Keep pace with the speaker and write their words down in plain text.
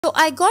So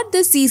I got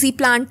this ZZ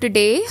plant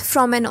today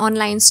from an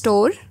online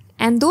store,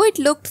 and though it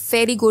looked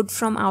very good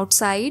from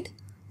outside,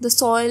 the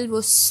soil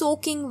was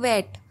soaking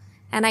wet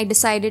and I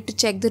decided to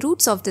check the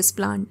roots of this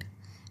plant.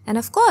 And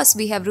of course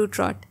we have root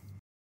rot.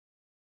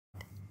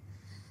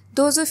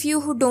 Those of you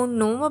who don't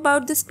know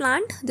about this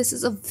plant, this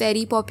is a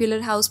very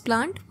popular house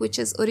plant which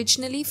is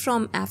originally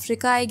from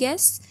Africa, I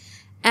guess,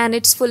 and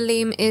its full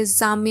name is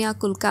Zamia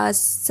culcas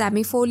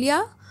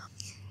samifolia.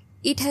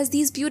 It has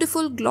these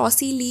beautiful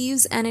glossy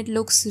leaves and it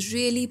looks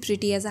really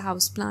pretty as a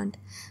house plant.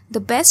 The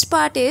best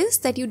part is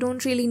that you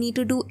don't really need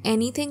to do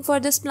anything for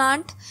this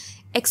plant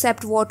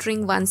except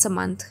watering once a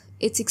month.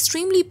 It's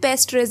extremely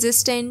pest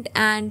resistant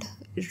and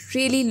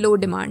really low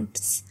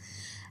demands.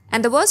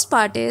 And the worst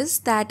part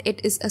is that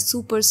it is a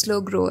super slow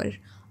grower.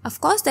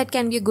 Of course, that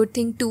can be a good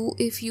thing too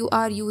if you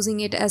are using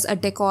it as a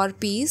decor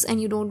piece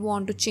and you don't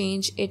want to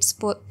change its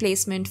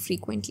placement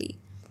frequently.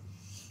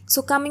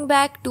 So coming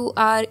back to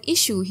our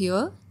issue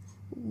here,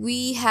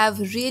 we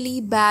have really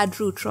bad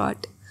root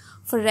rot.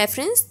 For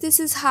reference, this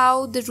is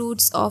how the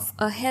roots of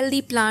a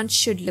healthy plant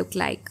should look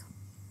like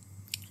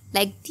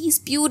these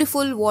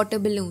beautiful water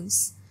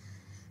balloons.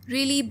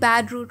 Really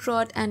bad root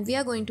rot, and we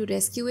are going to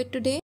rescue it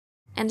today.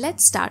 And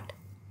let's start.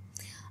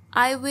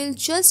 I will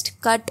just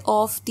cut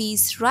off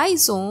these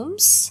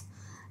rhizomes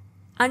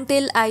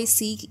until I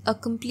see a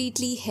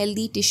completely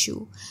healthy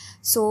tissue.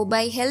 So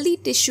by healthy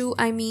tissue,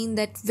 I mean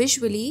that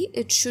visually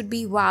it should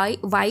be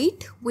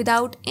white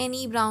without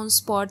any brown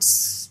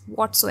spots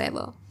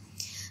whatsoever.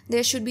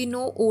 There should be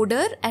no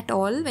odor at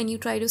all when you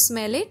try to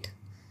smell it.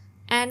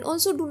 And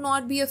also do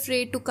not be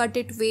afraid to cut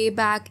it way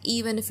back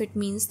even if it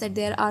means that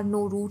there are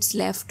no roots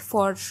left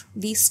for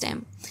the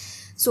stem.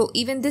 So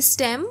even this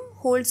stem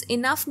holds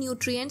enough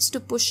nutrients to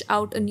push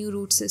out a new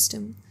root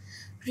system.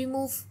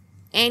 Remove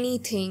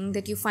anything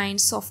that you find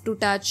soft to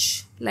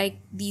touch, like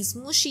these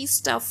mushy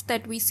stuff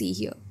that we see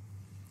here.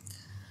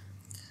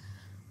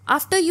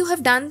 After you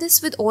have done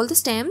this with all the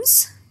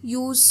stems,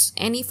 use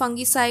any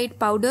fungicide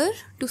powder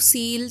to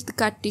seal the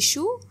cut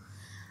tissue.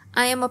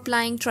 I am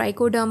applying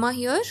trichoderma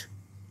here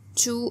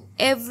to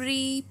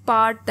every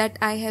part that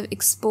I have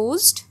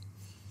exposed.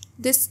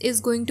 This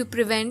is going to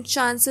prevent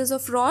chances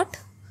of rot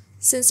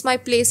since my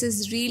place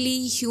is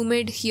really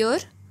humid here.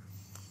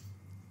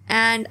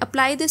 And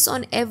apply this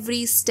on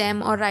every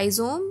stem or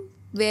rhizome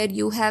where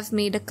you have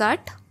made a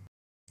cut.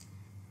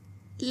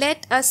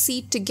 Let us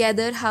see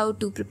together how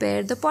to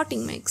prepare the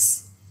potting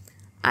mix.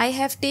 I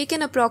have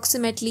taken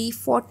approximately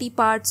 40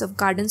 parts of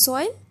garden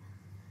soil,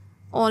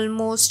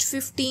 almost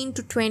 15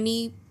 to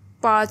 20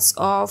 parts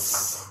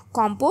of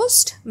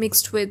compost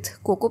mixed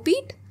with coco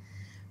peat,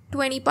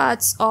 20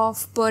 parts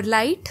of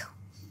perlite.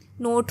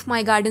 Note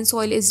my garden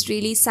soil is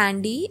really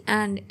sandy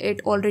and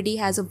it already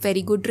has a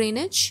very good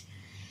drainage.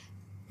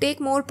 Take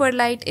more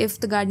perlite if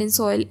the garden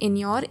soil in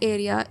your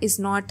area is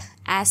not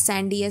as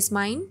sandy as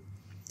mine.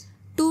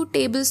 2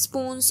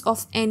 tablespoons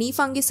of any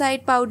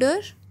fungicide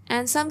powder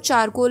and some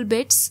charcoal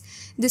bits.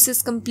 This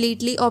is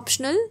completely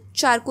optional.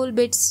 Charcoal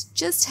bits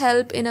just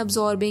help in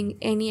absorbing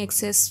any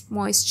excess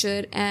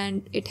moisture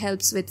and it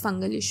helps with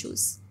fungal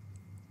issues.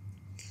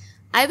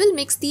 I will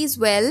mix these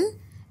well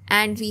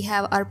and we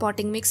have our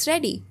potting mix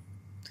ready.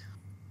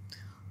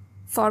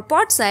 For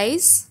pot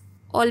size,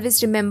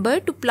 always remember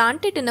to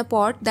plant it in a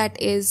pot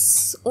that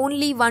is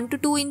only 1 to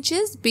 2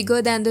 inches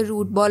bigger than the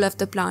root ball of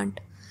the plant.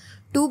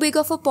 Too big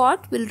of a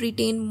pot will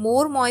retain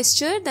more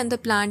moisture than the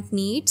plant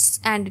needs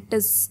and it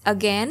is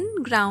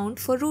again ground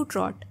for root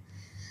rot.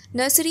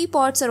 Nursery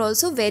pots are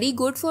also very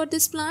good for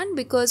this plant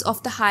because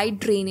of the high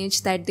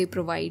drainage that they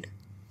provide.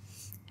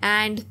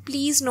 And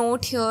please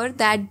note here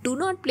that do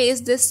not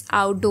place this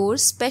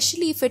outdoors,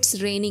 especially if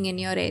it's raining in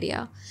your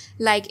area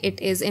like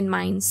it is in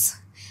mine's.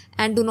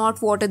 And do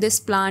not water this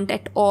plant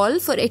at all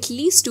for at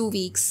least 2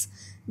 weeks.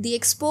 The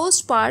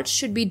exposed part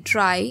should be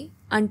dry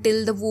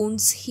until the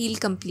wounds heal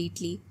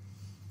completely.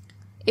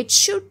 It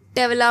should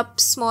develop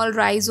small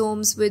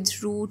rhizomes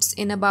with roots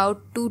in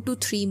about 2 to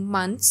 3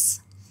 months.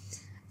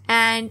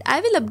 And I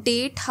will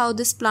update how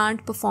this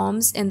plant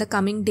performs in the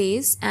coming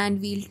days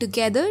and we'll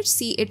together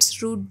see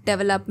its root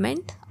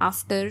development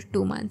after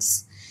 2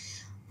 months.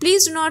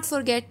 Please do not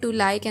forget to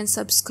like and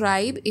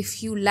subscribe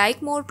if you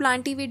like more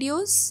planty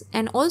videos,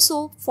 and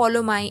also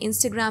follow my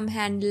Instagram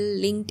handle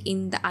linked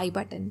in the I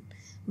button.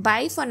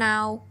 Bye for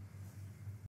now.